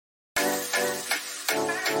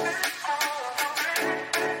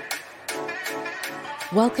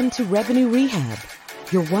Welcome to Revenue Rehab,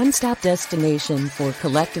 your one-stop destination for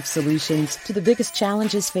collective solutions to the biggest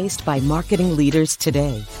challenges faced by marketing leaders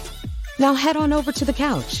today. Now head on over to the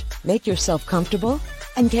couch, make yourself comfortable,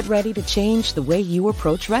 and get ready to change the way you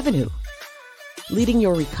approach revenue. Leading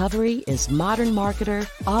your recovery is modern marketer,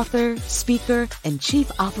 author, speaker, and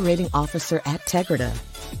chief operating officer at Tegrita,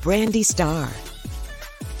 Brandy Starr.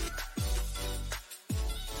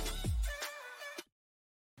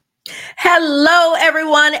 Hello,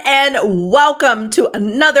 everyone, and welcome to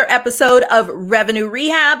another episode of Revenue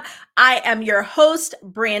Rehab. I am your host,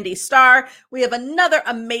 Brandy Starr. We have another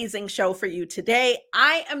amazing show for you today.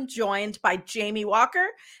 I am joined by Jamie Walker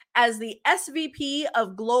as the SVP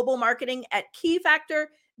of Global Marketing at Keyfactor.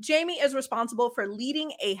 Jamie is responsible for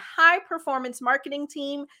leading a high-performance marketing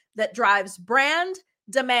team that drives brand,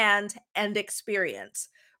 demand, and experience.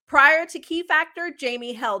 Prior to Keyfactor,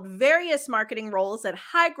 Jamie held various marketing roles at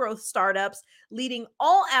high-growth startups, leading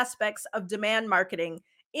all aspects of demand marketing,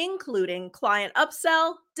 including client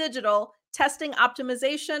upsell, digital, testing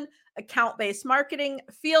optimization, account-based marketing,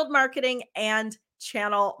 field marketing, and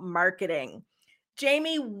channel marketing.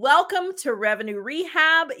 Jamie, welcome to Revenue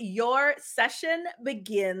Rehab. Your session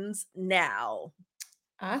begins now.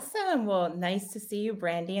 Awesome. Well, nice to see you,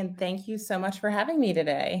 Brandy, and thank you so much for having me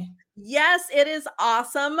today. Yes, it is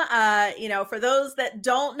awesome. For those that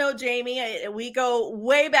don't know Jamie, we go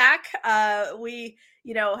way back. I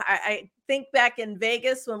think back in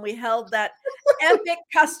Vegas when we held that epic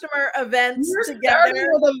customer event together.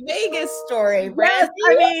 With a Vegas story, Brandy.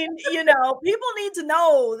 Yes, people need to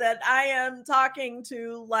know that I am talking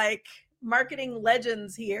to like marketing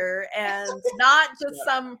legends here and not just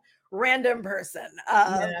some random person.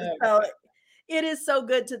 So it is so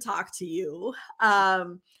good to talk to you.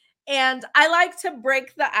 And I like to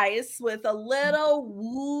break the ice with a little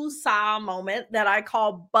woo-saw moment that I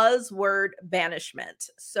call buzzword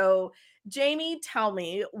banishment. So, Jamie, tell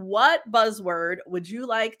me, what buzzword would you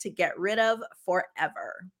like to get rid of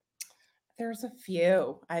forever? There's a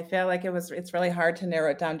few. I feel like it's really hard to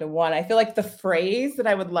narrow it down to one. I feel like the phrase that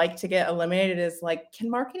I would like to get eliminated is like, can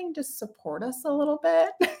marketing just support us a little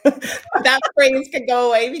bit? That phrase could go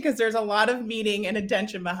away because there's a lot of meaning and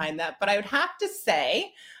intention behind that. But I would have to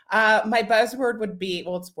say, my buzzword would be,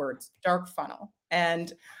 it's words, dark funnel.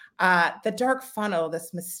 And the dark funnel,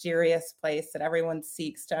 this mysterious place that everyone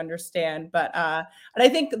seeks to understand. But and I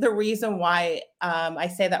think the reason why I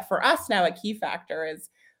say that for us now at Keyfactor is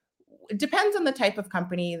it depends on the type of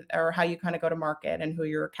company or how you kind of go to market and who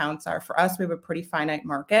your accounts are. For us, we have a pretty finite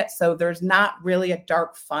market. So there's not really a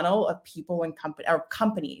dark funnel of people and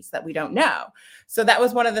companies that we don't know. So that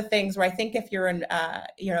was one of the things where I think if you're an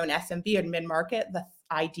SMB and mid-market, the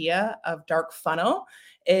idea of dark funnel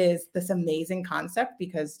is this amazing concept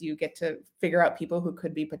because you get to figure out people who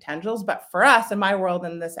could be potentials. But for us in my world,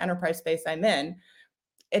 in this enterprise space I'm in,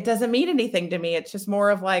 it doesn't mean anything to me. It's just more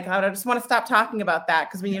of like, I just want to stop talking about that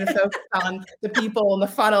because we need to focus on the people in the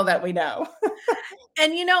funnel that we know.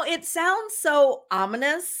 And, it sounds so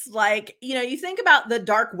ominous. Like, you think about the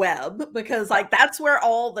dark web because like, that's where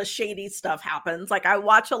all the shady stuff happens. Like I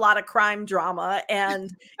watch a lot of crime drama and,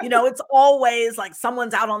 it's always like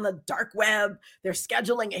someone's out on the dark web, they're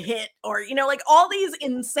scheduling a hit or, like all these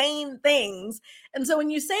insane things. And so when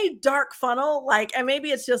you say dark funnel, like, and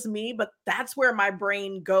maybe it's just me, but that's where my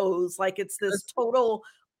brain goes. Like it's this total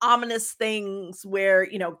ominous things where,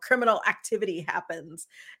 criminal activity happens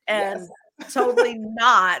and yes. Totally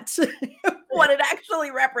not what it actually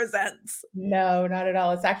represents. No, not at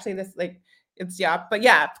all. It's actually this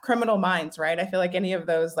criminal minds, right? I feel like any of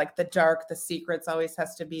those, like the dark, the secrets always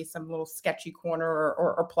has to be some little sketchy corner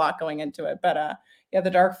or plot going into it. But the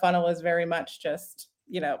dark funnel is very much just,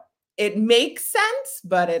 it makes sense,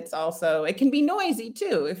 but it can be noisy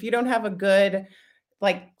too. If you don't have a good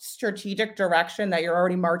strategic direction that you're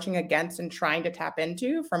already marching against and trying to tap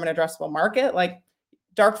into from an addressable market, like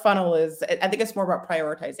dark funnel I think it's more about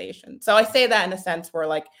prioritization. So I say that in a sense where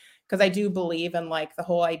because I do believe in the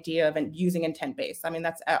whole idea of using intent-based. I mean,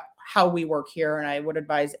 that's how we work here. And I would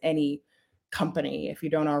advise any company, if you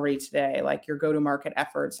don't already today, your go-to-market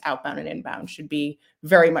efforts, outbound and inbound, should be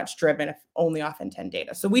very much driven only off intent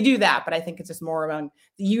data. So we do that, but I think it's just more around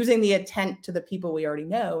using the intent to the people we already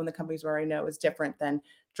know and the companies we already know is different than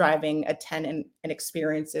driving intent and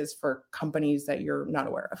experiences for companies that you're not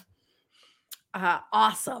aware of.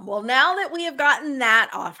 Awesome. Well, now that we have gotten that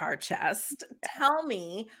off our chest, tell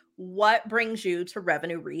me what brings you to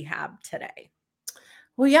Revenue Rehab today.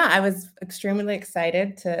 Well, yeah, I was extremely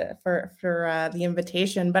excited for the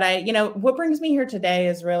invitation, but what brings me here today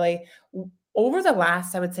is really over the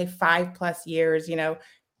last, I would say 5+ years,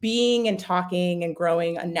 being and talking and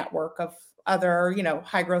growing a network of other,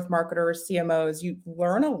 high growth marketers, CMOs, you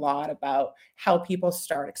learn a lot about how people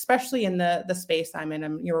start, especially in the space I'm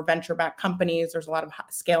in. Your venture-backed companies. There's a lot of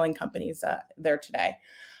scaling companies there today.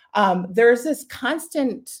 There's this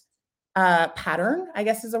constant pattern, I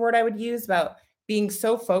guess is a word I would use, about being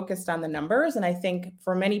so focused on the numbers. And I think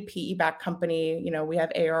for many PE-backed company, we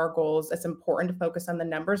have ARR goals. It's important to focus on the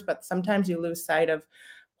numbers, but sometimes you lose sight of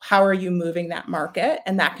how are you moving that market,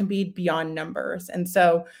 and that can be beyond numbers. And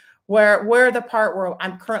so where the part where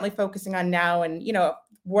I'm currently focusing on now, and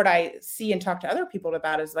what I see and talk to other people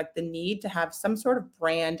about, is like the need to have some sort of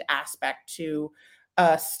brand aspect to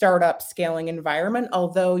a startup scaling environment.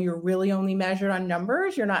 Although you're really only measured on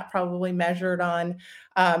numbers, you're not probably measured on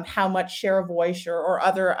how much share of voice or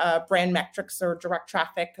other brand metrics or direct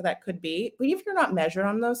traffic that could be. But if you're not measured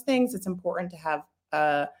on those things, it's important to have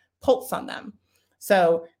a pulse on them.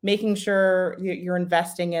 So making sure you're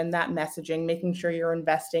investing in that messaging, making sure you're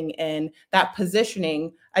investing in that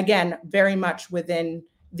positioning, again, very much within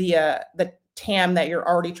the TAM that you're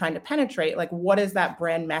already trying to penetrate. Like, what is that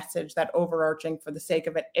brand message, that overarching, for the sake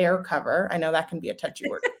of an air cover? I know that can be a touchy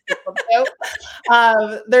word.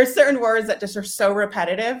 There's certain words that just are so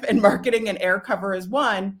repetitive in marketing, and air cover is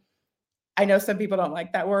one. I know some people don't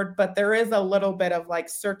like that word, but there is a little bit of like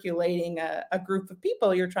circulating a group of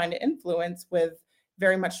people you're trying to influence, with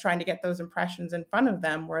very much trying to get those impressions in front of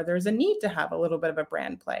them, where there's a need to have a little bit of a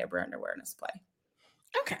brand play, a brand awareness play.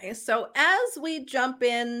 Okay, so as we jump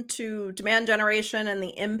into demand generation and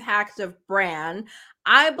the impact of brand,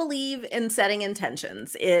 I believe in setting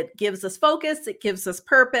intentions. It gives us focus, it gives us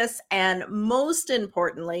purpose, and most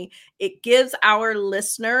importantly, it gives our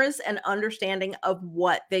listeners an understanding of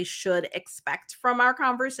what they should expect from our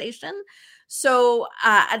conversation. So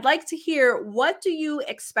I'd like to hear, what do you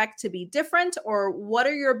expect to be different, or what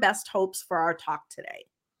are your best hopes for our talk today?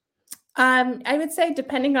 I would say,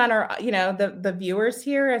 depending on our, the viewers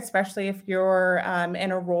here, especially if you're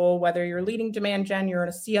in a role, whether you're leading demand gen, you're in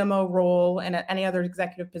a CMO role, and any other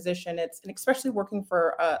executive position, and especially working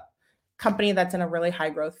for a company that's in a really high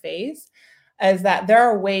growth phase, is that there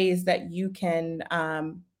are ways that you can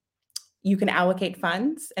allocate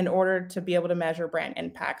funds in order to be able to measure brand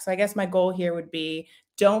impact. So I guess my goal here would be,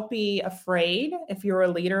 don't be afraid, if you're a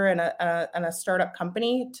leader in a startup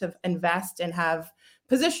company, to invest and have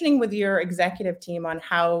positioning with your executive team on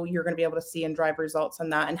how you're going to be able to see and drive results on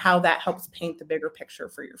that, and how that helps paint the bigger picture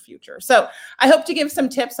for your future. So I hope to give some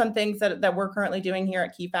tips on things that we're currently doing here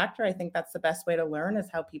at Keyfactor. I think that's the best way to learn, is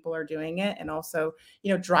how people are doing it, and also,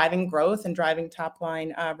 driving growth and driving top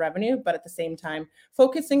line revenue, but at the same time,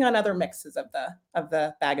 focusing on other mixes of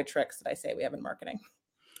the bag of tricks that I say we have in marketing.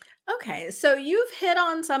 Okay, so you've hit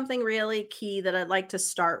on something really key that I'd like to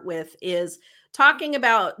start with, is talking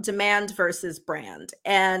about demand versus brand.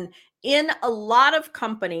 And in a lot of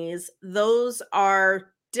companies, those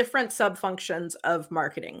are different sub-functions of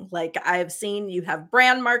marketing. Like, I've seen you have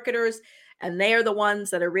brand marketers, and they are the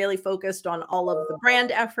ones that are really focused on all of the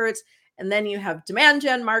brand efforts. And then you have demand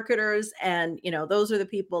gen marketers, and those are the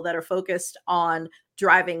people that are focused on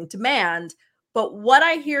driving demand. But what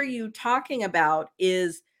I hear you talking about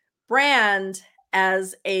is brand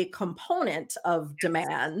as a component of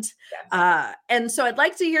demand. Yes. And so I'd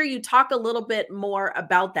like to hear you talk a little bit more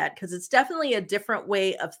about that, because it's definitely a different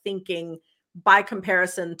way of thinking by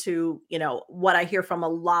comparison to, what I hear from a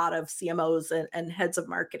lot of CMOs and heads of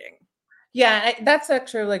marketing. Yeah, that's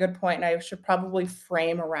actually a really good point. And I should probably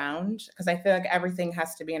frame around, because I feel like everything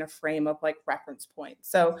has to be in a frame of like reference points.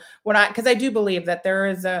 So because I do believe that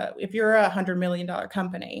if you're a $100 million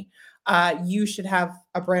company, you should have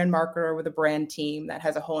a brand marketer with a brand team that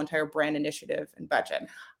has a whole entire brand initiative and budget.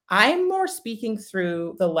 I'm more speaking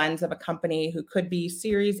through the lens of a company who could be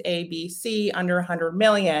Series A, B, C, under 100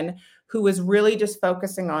 million, who is really just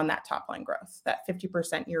focusing on that top line growth, that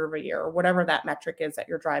 50% year over year, or whatever that metric is that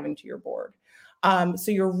you're driving to your board.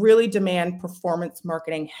 So you're really demand performance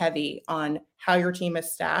marketing heavy on how your team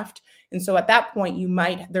is staffed. And so at that point,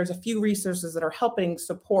 there's a few resources that are helping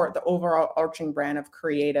support the overall arching brand of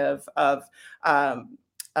creative, of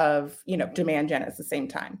demand gen at the same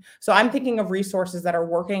time. So I'm thinking of resources that are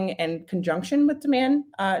working in conjunction with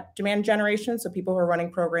demand generation. So people who are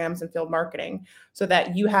running programs and field marketing, so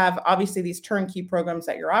that you have obviously these turnkey programs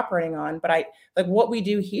that you're operating on. But what we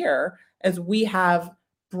do here is we have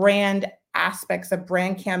brand aspects of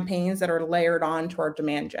brand campaigns that are layered on to our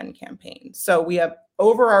demand gen campaigns. So we have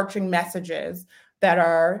overarching messages that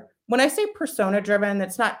are, when I say persona driven,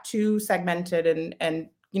 that's not too segmented and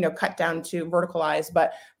cut down to verticalized,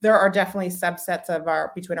 but there are definitely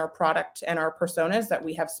subsets between our product and our personas that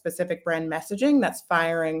we have specific brand messaging that's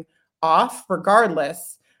firing off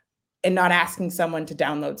regardless and not asking someone to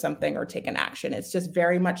download something or take an action. It's just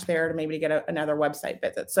very much there to maybe get another website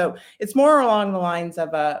visit. So it's more along the lines of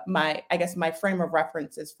my frame of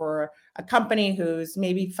reference is for a company who's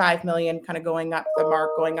maybe 5 million, kind of going up the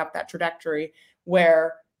mark, going up that trajectory,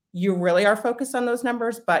 where you really are focused on those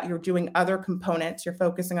numbers, but you're doing other components. You're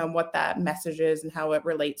focusing on what that message is and how it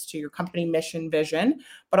relates to your company mission, vision,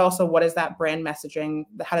 but also what is that brand messaging?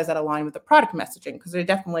 How does that align with the product messaging? Because they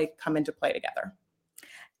definitely come into play together.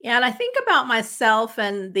 Yeah, and I think about myself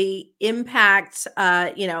and the impact,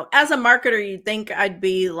 as a marketer, you'd think I'd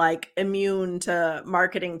be like immune to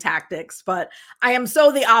marketing tactics, but I am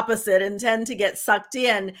so the opposite and tend to get sucked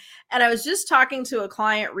in. And I was just talking to a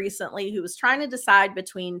client recently who was trying to decide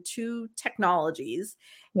between two technologies.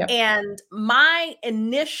 Yep. And my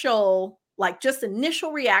initial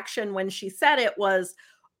reaction when she said it was,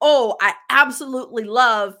 oh, I absolutely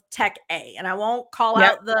love Tech A. And I won't call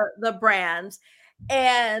out the brands.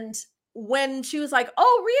 And when she was like,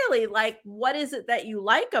 oh, really? Like, what is it that you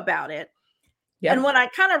like about it? Yeah. And when I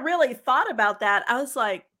kind of really thought about that, I was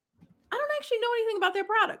like, I don't actually know anything about their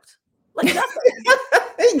product. Like nothing.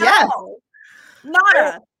 Yes. No,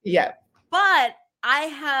 nada. Yeah. But I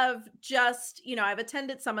have just, I've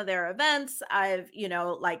attended some of their events. I've,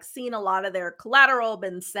 seen a lot of their collateral,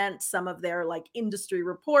 been sent some of their industry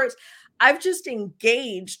reports. I've just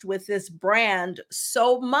engaged with this brand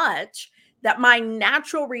so much that my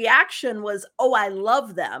natural reaction was, oh, I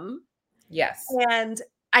love them. Yes. And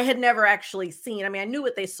I had never actually seen, I knew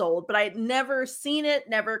what they sold, but I had never seen it,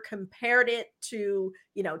 never compared it to,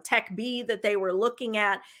 Tech B that they were looking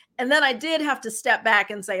at. And then I did have to step back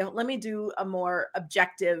and say, let me do a more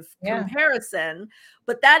objective comparison.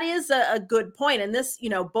 But that is a good point. And this,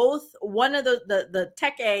 both one of the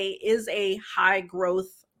Tech A is a high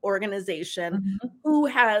growth organization who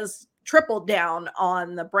has tripled down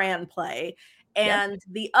on the brand play. And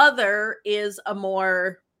the other is a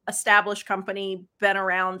more established company, been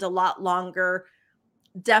around a lot longer,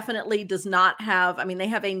 definitely does not have, they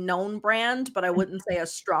have a known brand, but I wouldn't say a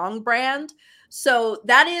strong brand. So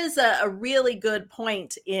that is a really good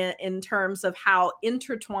point in terms of how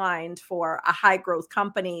intertwined for a high growth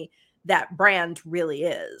company that brand really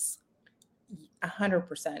is.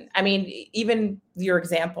 100%. Even your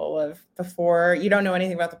example of before, you don't know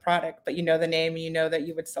anything about the product, but you know the name and you know that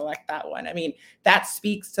you would select that one. That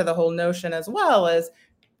speaks to the whole notion as well as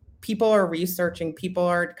people are researching, people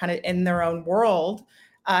are kind of in their own world,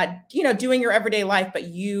 doing your everyday life, but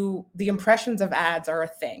the impressions of ads are a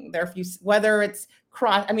thing. Whether it's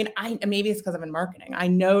cross, maybe it's because I'm in marketing.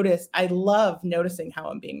 I love noticing how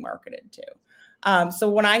I'm being marketed to. So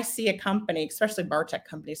when I see a company, especially MarTech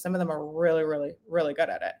companies, some of them are really, really, really good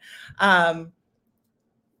at it.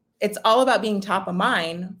 It's all about being top of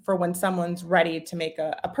mind for when someone's ready to make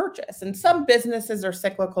a purchase. And some businesses are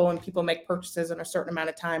cyclical and people make purchases in a certain amount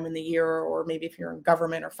of time in the year, or maybe if you're in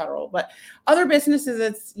government or federal. But other businesses,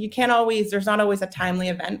 there's not always a timely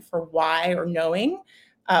event for why or knowing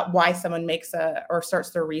why someone makes or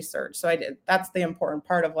starts their research. So that's the important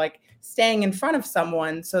part of staying in front of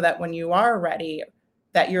someone so that when you are ready,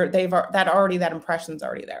 that that impression's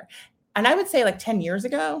already there. And I would say 10 years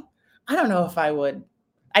ago, I don't know if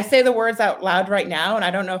I say the words out loud right now, and I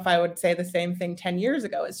don't know if I would say the same thing 10 years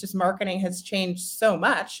ago. It's just marketing has changed so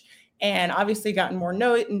much and obviously gotten more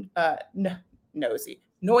noisy.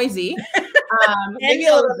 Maybe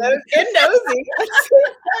a little nosy.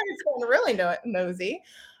 It's going really nosy.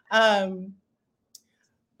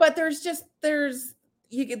 But there's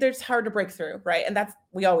hard to break through, right? And that's,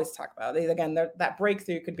 we always talk about it. Again, that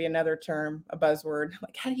breakthrough could be another term, a buzzword,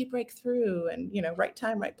 how do you break through and, right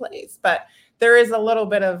time, right place. But there is a little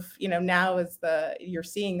bit of, now you're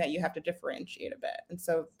seeing that you have to differentiate a bit. And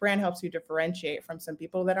so brand helps you differentiate from some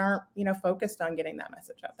people that aren't, focused on getting that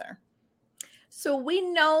message out there. So we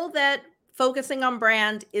know that focusing on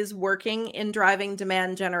brand is working in driving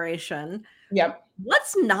demand generation. Yep.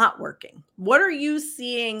 What's not working? What are you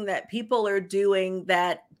seeing that people are doing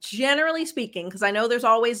that, generally speaking, because I know there's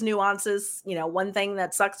always nuances, one thing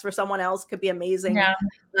that sucks for someone else could be amazing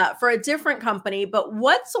for a different company, but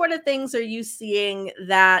what sort of things are you seeing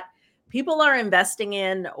that people are investing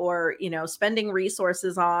in or, spending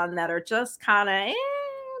resources on that are just kind of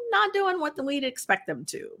not doing what we'd expect them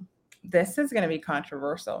to? This is going to be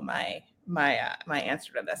controversial. My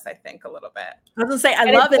answer to this, I think, a little bit. I was going to say, I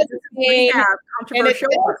love it. Controversial.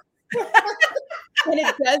 And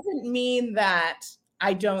it doesn't mean that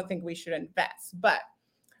I don't think we should invest, but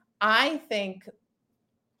I think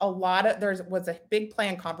there was a big play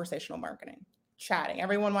in conversational marketing, chatting.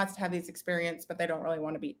 Everyone wants to have these experiences, but they don't really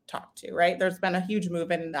want to be talked to, right? There's been a huge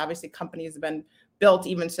movement, and obviously companies have been built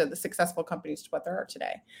even to the successful companies to what there are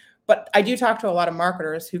today. But I do talk to a lot of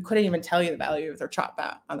marketers who couldn't even tell you the value of their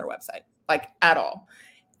chatbot on their website, like at all.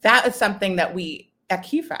 That is something that we at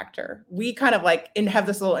Keyfactor, we kind of like have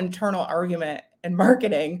this little internal argument in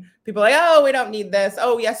marketing. People are like, oh, we don't need this.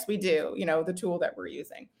 Oh, yes, we do. The tool that we're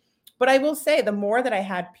using. But I will say the more that I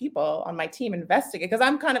had people on my team investigate, because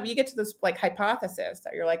I'm you get to this like hypothesis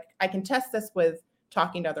that you're like, I can test this with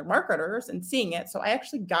talking to other marketers and seeing it. So I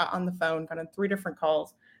actually got on the phone, kind of 3 different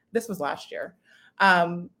calls. This was last year,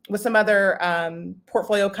 with some other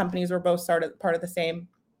portfolio companies. We're both started part of the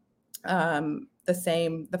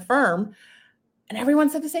firm, and everyone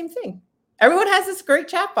said the same thing. Everyone has this great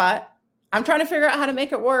chatbot. I'm trying to figure out how to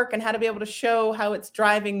make it work and how to be able to show how it's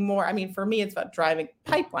driving more. I mean, for me, it's about driving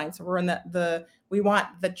pipelines. So we're in we want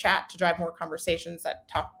the chat to drive more conversations that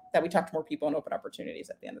we talk to more people and open opportunities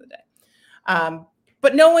at the end of the day.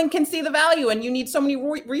 But no one can see the value, and you need so many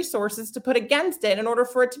resources to put against it in order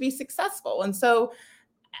for it to be successful. And so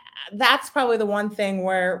that's probably the one thing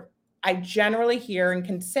where I generally hear and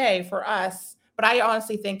can say for us, but I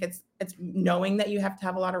honestly think it's knowing that you have to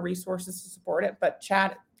have a lot of resources to support it. But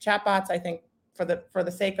chatbots, I think for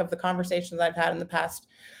the sake of the conversations I've had in the past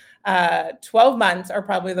 12 months, are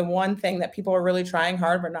probably the one thing that people are really trying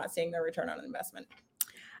hard but not seeing their return on investment.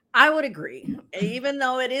 I would agree. Even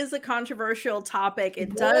though it is a controversial topic,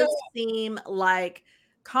 it does seem like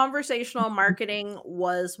conversational marketing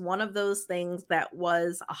was one of those things that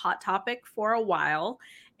was a hot topic for a while.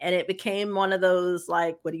 And it became one of those,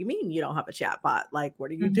 like, what do you mean you don't have a chatbot? Like,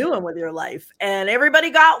 what are you doing with your life? And everybody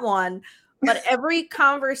got one. But every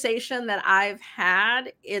conversation that I've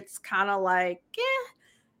had, it's kind of like,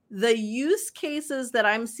 the use cases that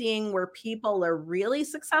I'm seeing where people are really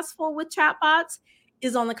successful with chatbots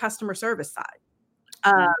is on the customer service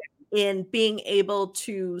side, in being able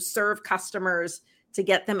to serve customers, to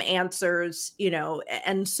get them answers,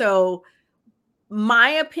 and so my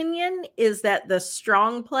opinion is that the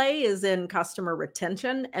strong play is in customer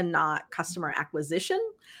retention and not customer acquisition.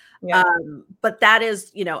 Yeah. But that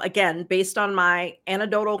is, again, based on my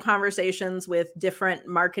anecdotal conversations with different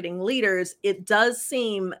marketing leaders, it does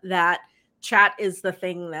seem that chat is the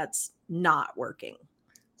thing that's not working.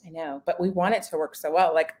 I know, but we want it to work so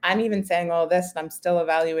well. Like, I'm even saying all this and I'm still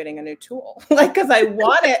evaluating a new tool, like, because I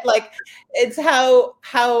want it. Like, it's how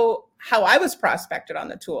I was prospected on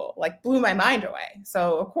the tool, like, blew my mind away.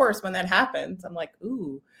 So of course, when that happens, I'm like,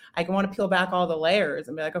 ooh, I want to peel back all the layers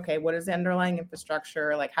and be like, okay, what is the underlying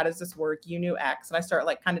infrastructure? Like, how does this work? You knew X. And I start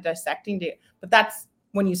like kind of dissecting it. But that's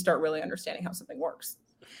when you start really understanding how something works.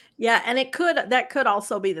 Yeah. And that could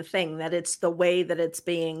also be the thing, that it's the way that it's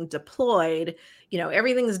being deployed.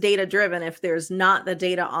 Everything's data driven. If there's not the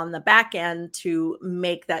data on the back end to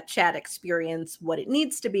make that chat experience what it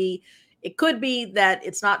needs to be, it could be that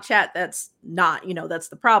it's not chat. That's not, that's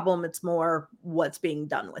the problem. It's more what's being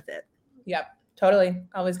done with it. Yep. Totally.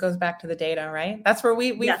 Always goes back to the data, right? That's where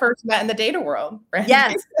we first met in the data world, right?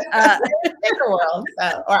 Yes. Data world.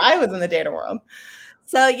 Or I was in the data world.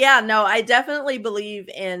 So yeah, no, I definitely believe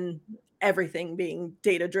in everything being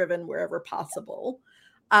data driven wherever possible.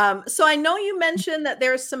 So I know you mentioned that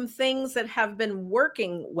there's some things that have been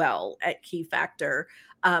working well at Keyfactor,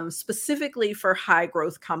 specifically for high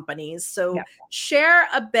growth companies. So share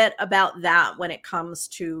a bit about that when it comes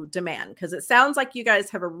to demand, because it sounds like you guys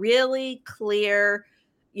have a really clear,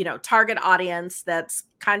 target audience that's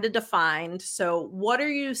kind of defined. So what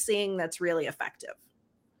are you seeing that's really effective?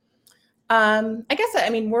 I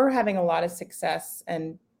mean, we're having a lot of success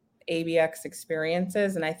and ABX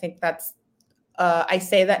experiences. And I think that's, I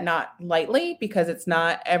say that not lightly, because it's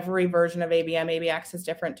not every version of ABX is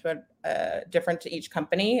different to each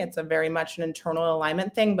company. It's a very much an internal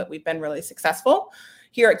alignment thing, but we've been really successful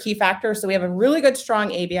here at Keyfactor. So we have a really good,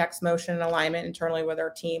 strong ABX motion and alignment internally with our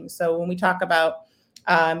team. So when we talk about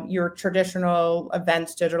your traditional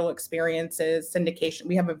events, digital experiences, syndication,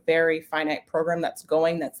 we have a very finite program that's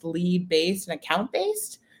lead-based and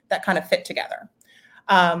account-based that kind of fit together.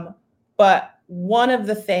 But one of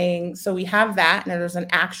the things, so we have that, and there's an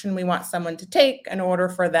action we want someone to take in order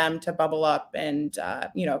for them to bubble up and,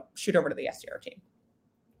 shoot over to the SDR team.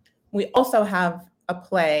 We also have a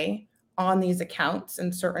play on these accounts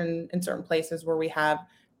in certain places where we have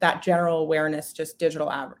that general awareness, just digital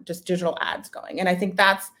ads going. And I think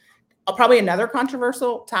that's probably another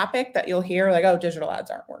controversial topic that you'll hear, like, oh, digital ads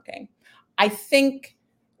aren't working.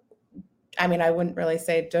 I wouldn't really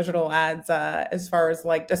say digital ads as far as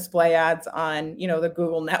like display ads on, the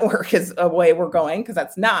Google network is a way we're going, because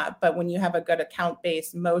that's not. But when you have a good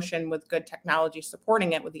account-based motion with good technology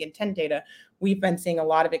supporting it with the intent data, we've been seeing a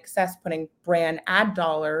lot of success putting brand ad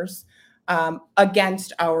dollars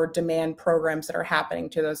against our demand programs that are happening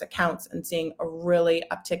to those accounts and seeing a really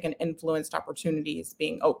uptick in influenced opportunities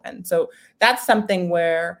being open. So that's something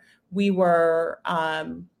where we were,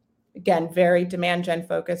 again, very demand gen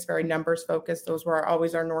focused, very numbers focused. Those were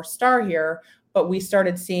always our North Star here, but we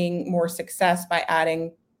started seeing more success by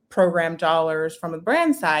adding program dollars from the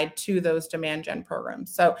brand side to those demand gen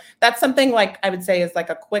programs. So that's something like I would say is like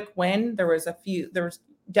a quick win. There was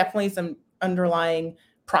definitely some underlying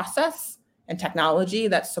process and technology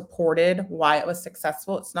that supported why it was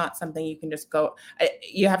successful. It's not something you can just go,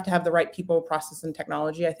 you have to have the right people, process, and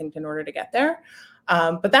technology, I think, in order to get there.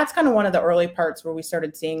 But that's kind of one of the early parts where we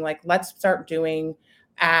started seeing like, let's start doing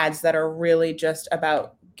ads that are really just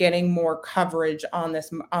about getting more coverage on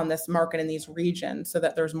this market in these regions so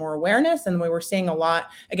that there's more awareness. And we were seeing a lot,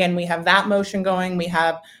 again, we have that motion going, we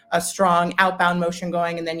have a strong outbound motion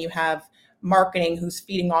going, and then you have marketing who's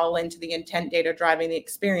feeding all into the intent data, driving the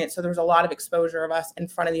experience. So there's a lot of exposure of us in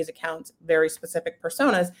front of these accounts, very specific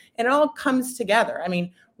personas, and it all comes together. I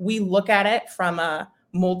mean, we look at it from a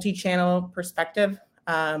multi-channel perspective.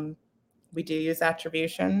 We do use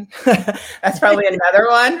attribution. That's probably another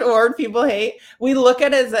one word people hate. We look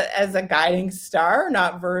at it as a guiding star,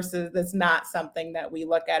 not versus, that's not something that we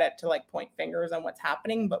look at it to like point fingers on what's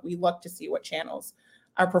happening, but we look to see what channels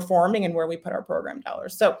are performing and where we put our program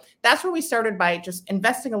dollars. So that's where we started by just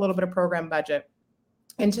investing a little bit of program budget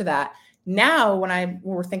into that. Now, when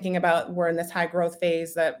we're thinking about, we're in this high growth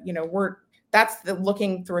phase that, that's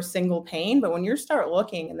looking through a single pane. But when you start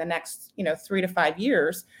looking in the next, 3 to 5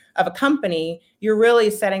 years of a company, you're really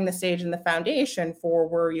setting the stage and the foundation for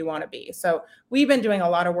where you want to be. So we've been doing a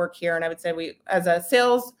lot of work here. And I would say we, as a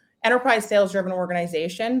enterprise sales driven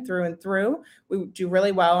organization through and through, we do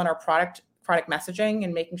really well in our product messaging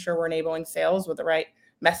and making sure we're enabling sales with the right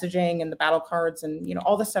messaging and the battle cards and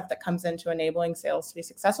all the stuff that comes into enabling sales to be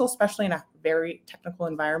successful, especially in a very technical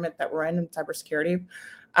environment that we're in cybersecurity.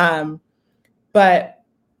 But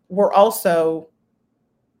we're also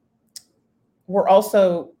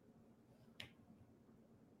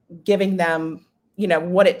giving them,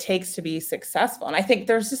 what it takes to be successful. And I think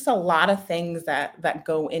there's just a lot of things that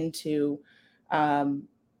go into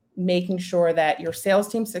making sure that your sales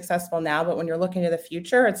team's successful now, but when you're looking to the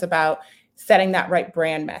future, it's about setting that right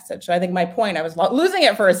brand message. So I think my point, I was losing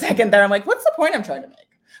it for a second there. I'm like, what's the point I'm trying to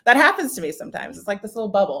make? That happens to me sometimes. It's like this little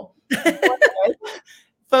bubble.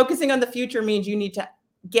 Focusing on the future means you need to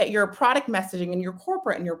get your product messaging and your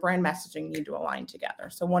corporate and your brand messaging need to align together.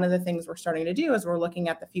 So one of the things we're starting to do is we're looking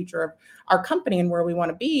at the future of our company and where we want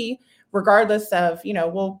to be, regardless of,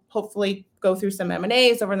 we'll hopefully go through some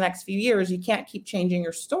M&As over the next few years. You can't keep changing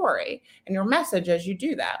your story and your message as you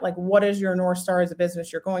do that. Like, what is your North Star as a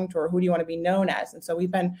business you're going to, or who do you want to be known as? And so we've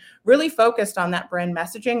been really focused on that brand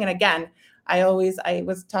messaging. And again, I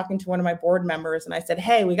was talking to one of my board members and I said,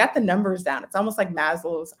 hey, we got the numbers down. It's almost like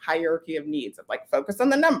Maslow's hierarchy of needs of like, focus on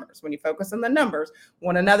the numbers. When you focus on the numbers,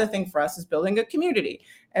 another thing for us is building a community.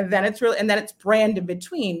 And then it's brand in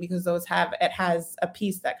between, because it has a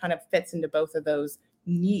piece that kind of fits into both of those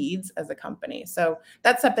needs as a company. So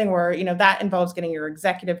that's something where, that involves getting your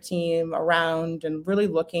executive team around and really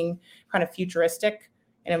looking kind of futuristic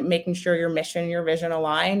and making sure your mission, your vision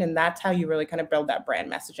align. And that's how you really kind of build that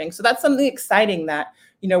brand messaging. So that's something exciting that,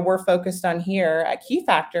 we're focused on here at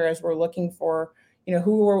Keyfactor as we're looking for,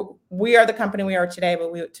 we are the company we are today,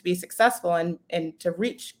 but to be successful and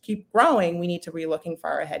to keep growing, we need to be looking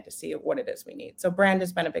far ahead to see what it is we need. So brand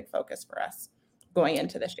has been a big focus for us going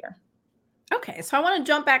into this year. Okay, so I want to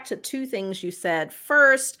jump back to two things you said.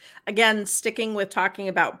 First, again, sticking with talking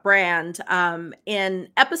about brand. In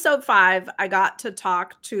episode 5, I got to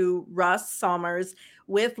talk to Russ Somers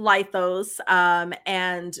with Lythos,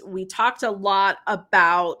 and we talked a lot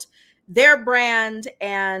about their brand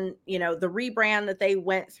and, the rebrand that they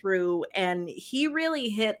went through. And he really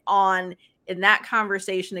hit on, in that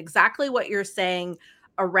conversation, exactly what you're saying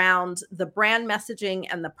around the brand messaging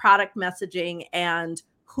and the product messaging and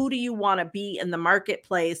who do you want to be in the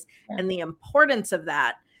marketplace and the importance of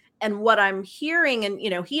that. And what I'm hearing, and,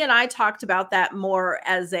 he and I talked about that more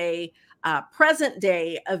as a present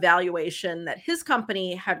day evaluation that his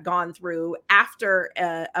company had gone through after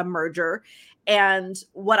a merger. And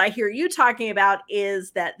what I hear you talking about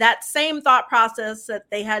is that same thought process that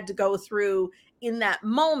they had to go through in that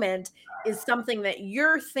moment is something that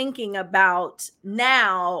you're thinking about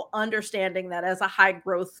now, understanding that as a high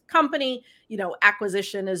growth company,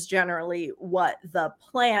 acquisition is generally what the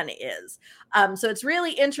plan is. So it's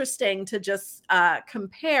really interesting to just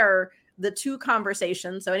compare the two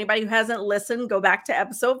conversations. So anybody who hasn't listened, go back to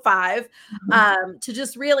episode 5 to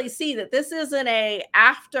just really see that this isn't a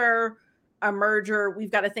after a merger,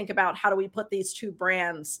 we've got to think about how do we put these two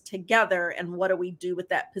brands together and what do we do with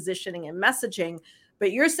that positioning and messaging.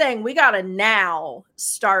 But you're saying we got to now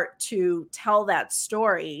start to tell that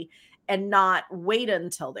story and not wait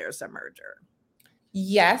until there's a merger.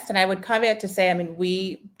 Yes. And I would caveat to say, I mean,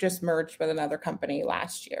 we just merged with another company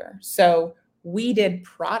last year. So we did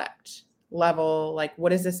product level, like, what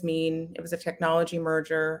does this mean? It was a technology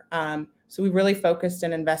merger. So we really focused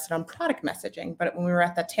and invested on product messaging. But when we were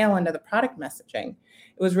at the tail end of the product messaging,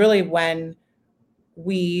 it was really when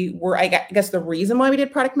we were, I guess the reason why we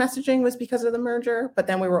did product messaging was because of the merger. But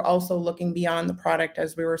then we were also looking beyond the product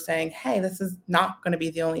as we were saying, hey, this is not going to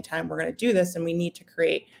be the only time we're going to do this. And we need to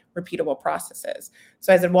create repeatable processes.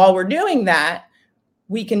 So I said, while we're doing that,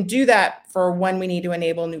 we can do that for when we need to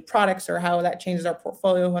enable new products or how that changes our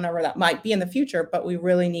portfolio, whenever that might be in the future. But we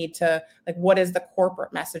really need to, like, what is the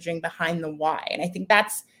corporate messaging behind the why? And I think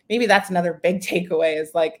that's another big takeaway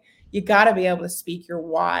is like, you got to be able to speak your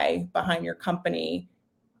why behind your company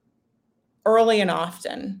early and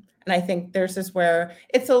often. And I think there's this where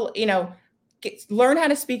it's learn how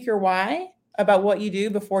to speak your why about what you do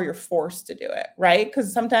before you're forced to do it, right?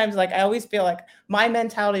 Because sometimes, like, I always feel like my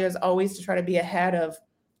mentality is always to try to be ahead of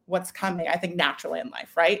what's coming, I think, naturally in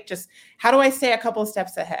life, right? Just how do I stay a couple of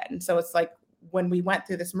steps ahead? And so it's like when we went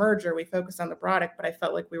through this merger, we focused on the product, but I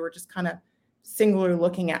felt like we were just kind of singularly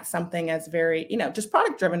looking at something as very, just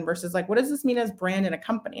product driven versus like, what does this mean as brand in a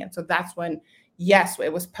company? And so that's when, yes,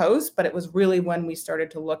 it was post, but it was really when we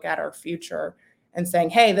started to look at our future and saying,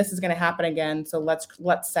 hey, this is going to happen again. So let's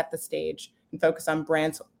set the stage and focus on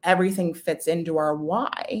brands so everything fits into our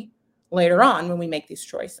why later on when we make these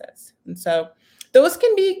choices. And so those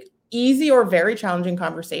can be easy or very challenging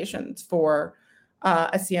conversations for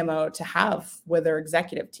a CMO to have with their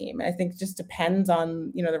executive team. And I think it just depends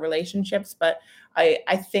on, the relationships, but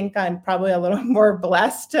I think I'm probably a little more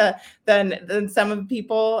blessed than some of the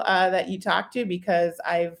people that you talk to, because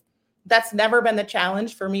that's never been the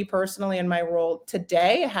challenge for me personally in my role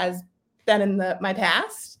today. It has been in my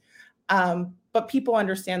past. But people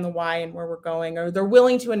understand the why and where we're going, or they're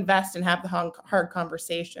willing to invest and have the hard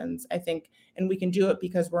conversations, I think. And we can do it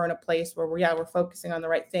because we're in a place where we're focusing on the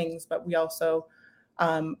right things, but we also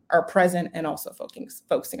are present and also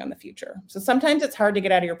focusing on the future. So sometimes it's hard to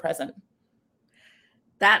get out of your present.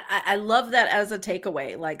 That I love that as a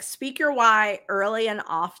takeaway, like speak your why early and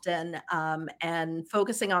often, and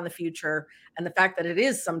focusing on the future and the fact that it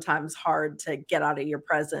is sometimes hard to get out of your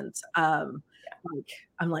present. I'm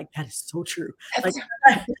like, that is so true. Like,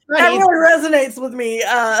 that really resonates with me.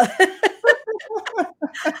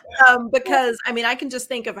 Because I can just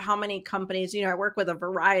think of how many companies, I work with a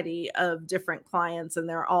variety of different clients and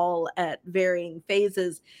they're all at varying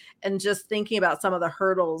phases, and just thinking about some of the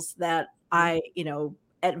hurdles that I,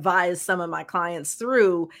 advise some of my clients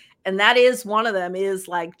through. And that is one of them, is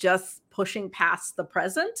like just pushing past the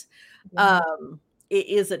present. It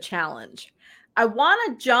is a challenge. I want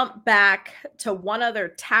to jump back to one other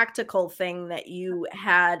tactical thing that you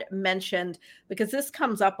had mentioned, because this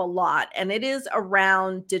comes up a lot, and it is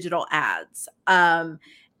around digital ads.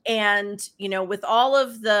 And, with all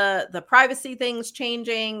of the privacy things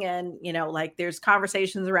changing and, like there's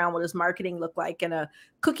conversations around what does marketing look like in a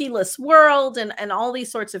cookieless world and all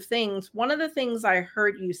these sorts of things. One of the things I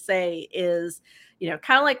heard you say is,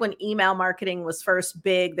 kind of like when email marketing was first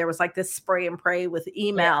big, there was like this spray and pray with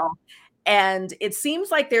email. Yeah. And it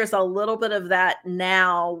seems like there's a little bit of that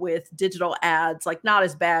now with digital ads, like not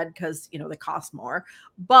as bad because, they cost more,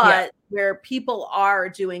 but where people are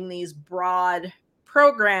doing these broad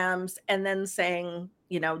programs and then saying,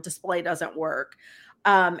 display doesn't work.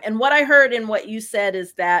 And what I heard in what you said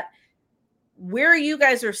is that where you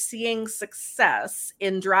guys are seeing success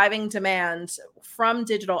in driving demand from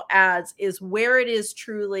digital ads is where it is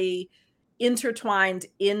truly intertwined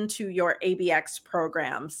into your ABX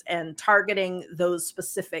programs and targeting those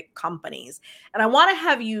specific companies. And I want to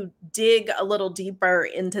have you dig a little deeper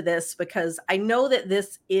into this, because I know that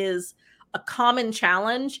this is a common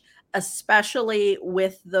challenge, especially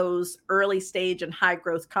with those early stage and high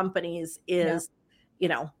growth companies, is,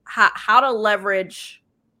 how to leverage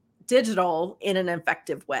digital in an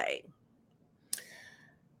effective way.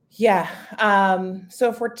 Yeah. So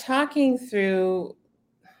if we're talking through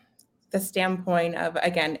the standpoint of,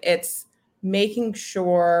 again, it's making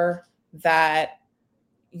sure that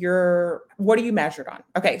what are you measured on?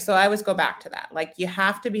 Okay. So I always go back to that. Like, you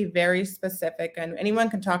have to be very specific, and anyone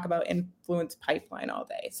can talk about influence pipeline all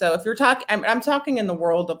day. So if you're talking, I'm talking in the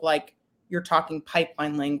world of like, you're talking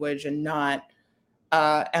pipeline language and not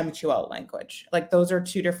MQL language. Like, those are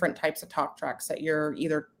two different types of talk tracks that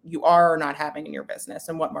you are or not having in your business,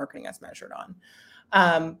 and what marketing is measured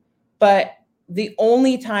on. But the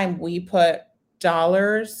only time we put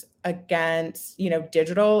dollars against,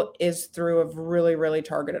 digital is through a really, really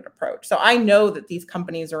targeted approach. So I know that these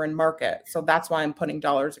companies are in market. So that's why I'm putting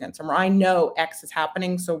dollars against them. Or I know X is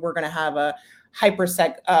happening. So we're going to have a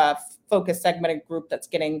focused segmented group that's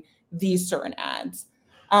getting these certain ads.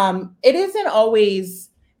 It isn't always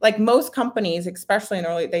like most companies, especially in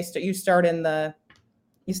early, you start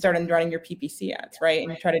in running your PPC ads, right?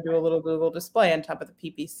 And you try to do a little Google display on top of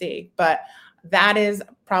the PPC. But that is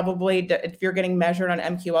probably, if you're getting measured on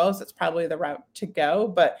MQLs, that's probably the route to go.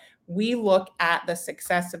 But we look at the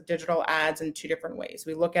success of digital ads in two different ways.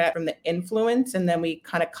 We look at it from the influence, and then we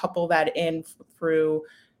kind of couple that in through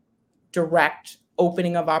direct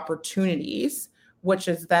opening of opportunities, which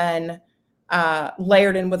is then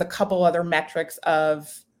layered in with a couple other metrics of,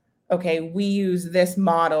 okay, we use this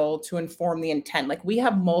model to inform the intent. Like we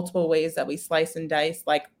have multiple ways that we slice and dice,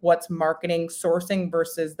 like what's marketing sourcing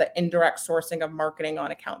versus the indirect sourcing of marketing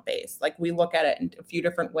on account base. Like we look at it in a few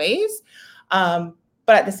different ways. But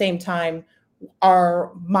at the same time,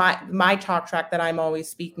 my talk track that I'm always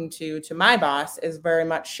speaking to my boss is very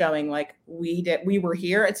much showing like we were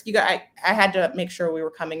here. I had to make sure we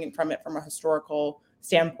were coming in from a historical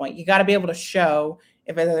standpoint. You got to be able to show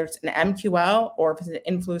if whether it's an MQL or if it's an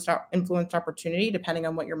influenced opportunity, depending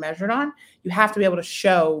on what you're measured on, you have to be able to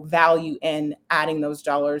show value in adding those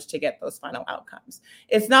dollars to get those final outcomes.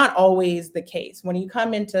 It's not always the case. When you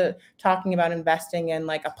come into talking about investing in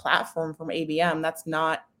like a platform from ABM, that's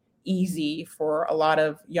not easy for a lot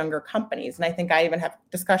of younger companies. And I think I even have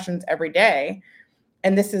discussions every day.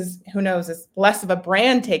 And this is, who knows, it's less of a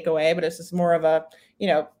brand takeaway, but it's just more of a,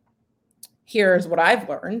 here's what I've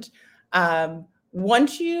learned.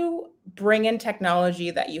 Once you bring in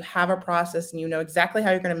technology that you have a process and you know exactly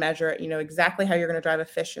how you're going to measure it, you know exactly how you're going to drive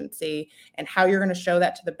efficiency and how you're going to show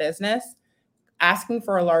that to the business, asking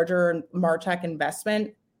for a larger MarTech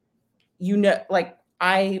investment, like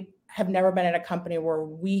I have never been at a company where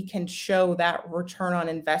we can show that return on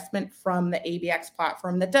investment from the ABX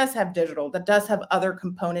platform that does have digital, that does have other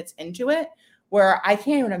components into it, where I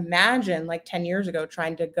can't even imagine like 10 years ago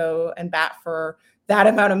trying to go and bat for that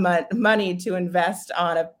amount of money to invest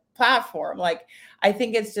on a platform. Like, I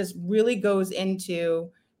think it's just really goes into,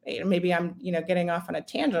 maybe I'm, getting off on a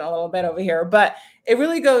tangent a little bit over here, but it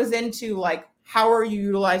really goes into like, how are you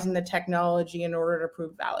utilizing the technology in order to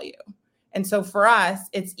prove value? And so for us,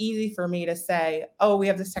 it's easy for me to say, oh, we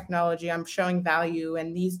have this technology, I'm showing value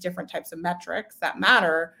and these different types of metrics that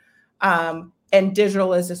matter. And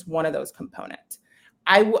digital is just one of those components.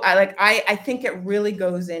 I think it really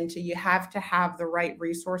goes into, you have to have the right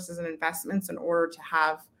resources and investments in order to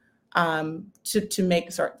have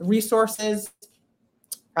resources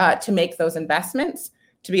to make those investments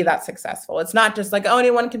to be that successful. It's not just like, oh,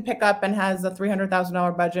 anyone can pick up and has a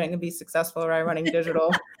 $300,000 budget and can be successful by running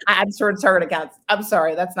digital ads for target accounts. I'm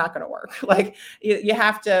sorry, that's not going to work. Like you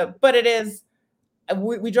have to, but it is,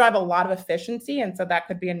 we drive a lot of efficiency. And so that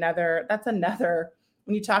could be another,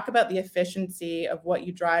 when you talk about the efficiency of what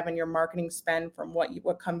you drive in your marketing spend from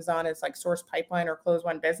what comes on as like source pipeline or close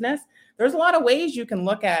one business, there's a lot of ways you can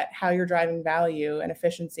look at how you're driving value and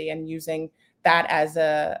efficiency and using that as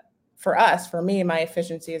for me, my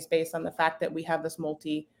efficiency is based on the fact that we have this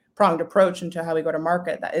multi-pronged approach into how we go to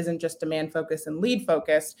market that isn't just demand focused and lead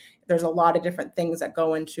focused. There's a lot of different things that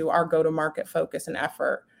go into our go-to-market focus and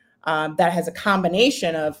effort that has a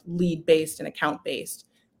combination of lead-based and account-based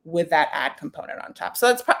with that ad component on top. So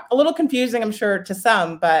it's a little confusing, I'm sure, to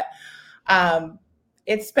some, but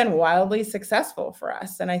it's been wildly successful for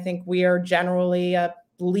us. And I think we are generally a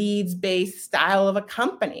leads-based style of a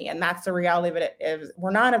company. And that's the reality of it.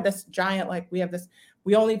 We're not of this giant, like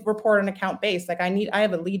we only report an account base. Like I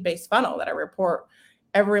have a lead-based funnel that I report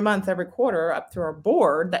every month, every quarter up through our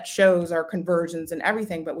board that shows our conversions and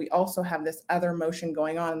everything. But we also have this other motion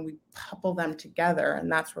going on and we couple them together.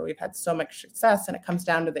 And that's where we've had so much success. And it comes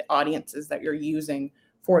down to the audiences that you're using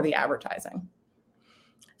for the advertising.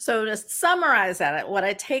 So to summarize that, what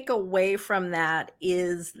I take away from that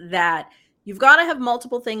is that you've got to have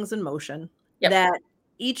multiple things in motion. Yep. That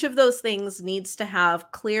each of those things needs to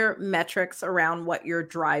have clear metrics around what you're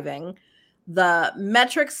driving. The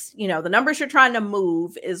metrics, the numbers you're trying to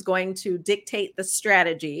move is going to dictate the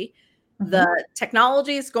strategy. Mm-hmm. The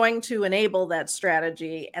technology is going to enable that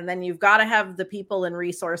strategy. And then you've got to have the people and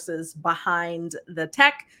resources behind the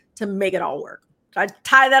tech to make it all work. Did I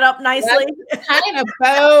tie that up nicely? That's kind of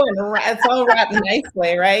bow and it's all wrapped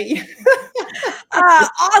nicely, right?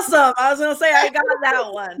 Awesome. I was going to say, I got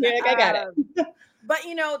that one. Yeah, I got it. But,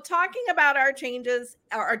 talking about our changes,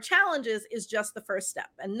 our challenges is just the first step,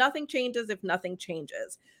 and nothing changes if nothing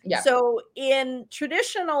changes. Yeah. So in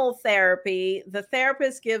traditional therapy, the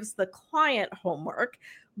therapist gives the client homework,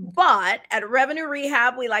 but at Revenue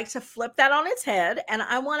Rehab, we like to flip that on its head. And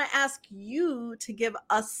I want to ask you to give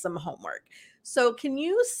us some homework. So can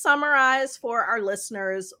you summarize for our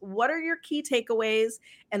listeners, what are your key takeaways,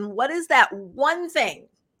 and what is that one thing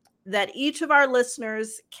that each of our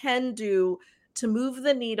listeners can do to move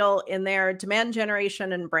the needle in their demand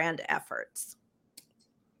generation and brand efforts?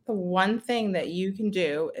 The one thing that you can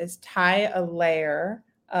do is tie a layer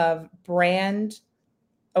of brand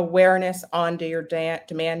awareness onto your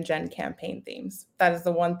demand gen campaign themes. That is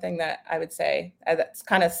the one thing that I would say that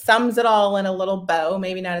kind of sums it all in a little bow,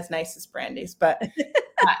 maybe not as nice as Brandy's, but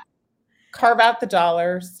carve out the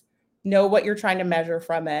dollars, know what you're trying to measure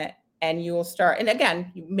from it, and you will start. And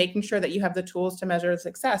again, making sure that you have the tools to measure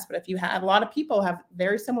success. But if you have, a lot of people have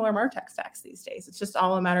very similar MarTech stacks these days. It's just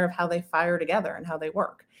all a matter of how they fire together and how they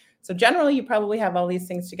work. So generally, you probably have all these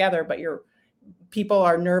things together, but people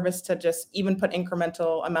are nervous to just even put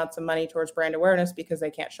incremental amounts of money towards brand awareness because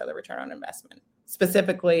they can't show the return on investment,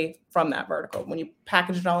 specifically from that vertical. When you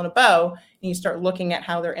package it all in a bow and you start looking at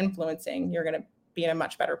how they're influencing, you're going to be in a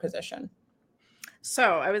much better position.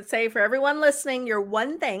 So I would say for everyone listening, your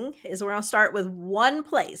one thing is we're going to start with one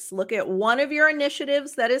place. Look at one of your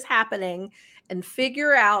initiatives that is happening and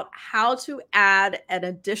figure out how to add an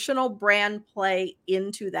additional brand play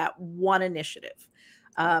into that one initiative.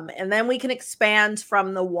 And then we can expand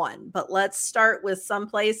from the one. But let's start with some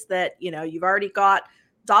place that, you've already got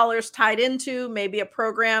dollars tied into, maybe a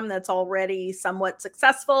program that's already somewhat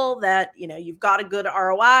successful, that, you've got a good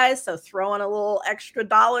ROI. So throwing a little extra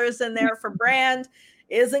dollars in there for brand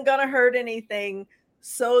isn't going to hurt anything,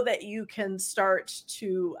 so that you can start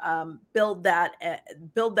to build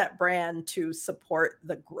that brand to support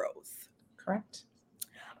the growth. Correct.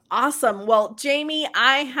 Awesome. Well, Jamie,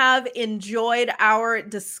 I have enjoyed our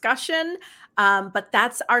discussion, but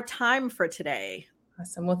that's our time for today.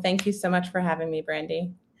 Awesome. Well, thank you so much for having me,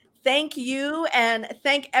 Brandy. Thank you. And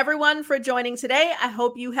thank everyone for joining today. I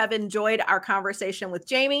hope you have enjoyed our conversation with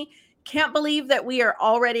Jamie. Can't believe that we are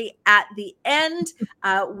already at the end.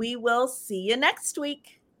 We will see you next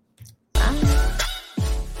week. Bye.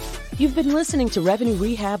 You've been listening to Revenue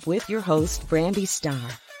Rehab with your host, Brandy Starr.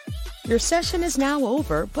 Your session is now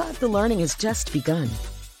over, but the learning has just begun.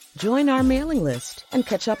 Join our mailing list and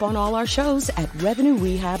catch up on all our shows at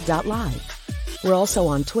revenuerehab.live. We're also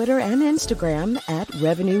on Twitter and Instagram at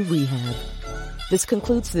Revenue Rehab. This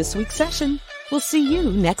concludes this week's session. We'll see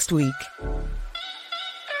you next week.